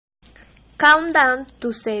countdown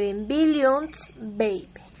to 7 billion baby.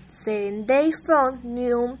 7 days from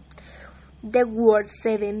now, the world's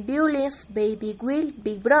 7 billion baby will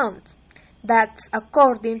be born. That's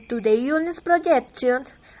according to the UN's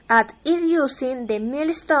projections, and is using the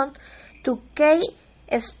milestone to key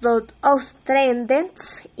slot of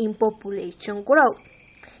trends in population growth.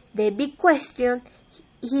 The big question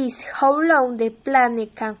is how long the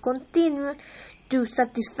planet can continue to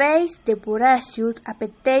satisfy the voracious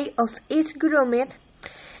appetite of its growing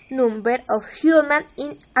number of human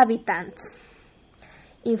inhabitants.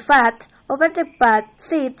 In fact, over the past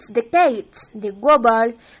 6 decades, the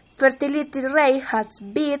global fertility rate has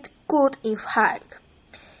been cut in half.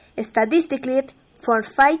 Statistically, for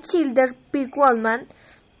 5 children per woman,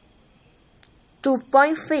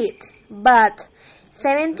 2.3, but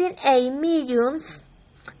 78 million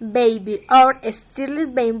babies are still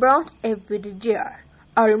being born every year,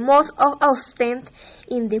 almost often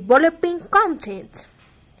in developing countries.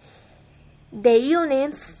 The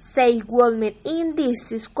UN says women in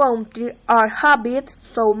these countries are having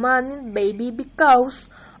so many babies because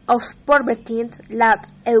of poverty, lack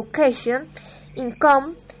of education,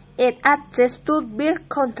 income, and access to birth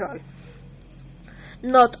control.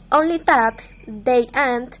 Not only that, they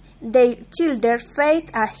and their children face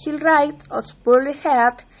a high rate of poorly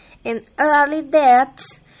health and early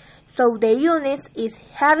deaths, so the UN is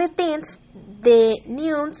highlighting the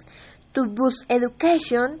need to boost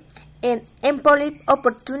education and employment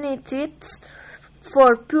opportunities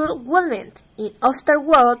for poor women. In other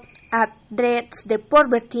words, address the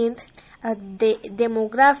poverty and the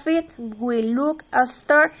demographic will look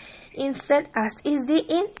after instead as easy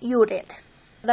in Europe.